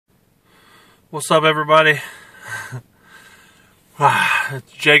What's up, everybody?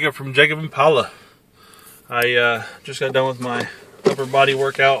 It's Jacob from Jacob and Paula. I just got done with my upper body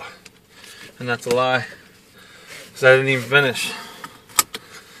workout, and that's a lie, because I didn't even finish.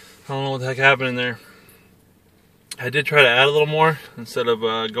 I don't know what the heck happened in there. I did try to add a little more. Instead of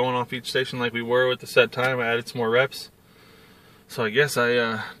going off each station like we were with the set time, I added some more reps. So I guess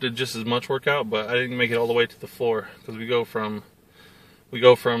I did just as much workout, but I didn't make it all the way to the floor, because we go from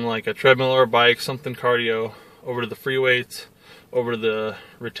like a treadmill or a bike, something cardio, over to the free weights, over to the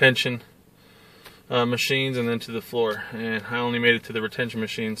retention machines, and then to the floor. And I only made it to the retention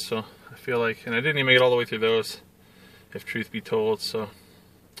machines, so I feel like, and I didn't even make it all the way through those, if truth be told. So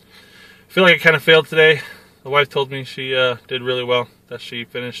I feel like I kind of failed today. The wife told me she did really well, that she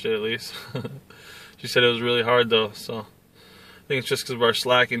finished it at least. She said it was really hard though, so I think it's just because of our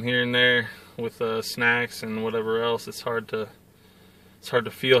slacking here and there with snacks and whatever else. It's hard to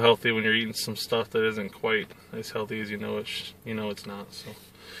feel healthy when you're eating some stuff that isn't quite as healthy as you know it's not. So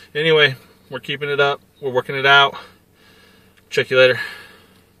anyway, we're keeping it up. We're working it out. Check you later.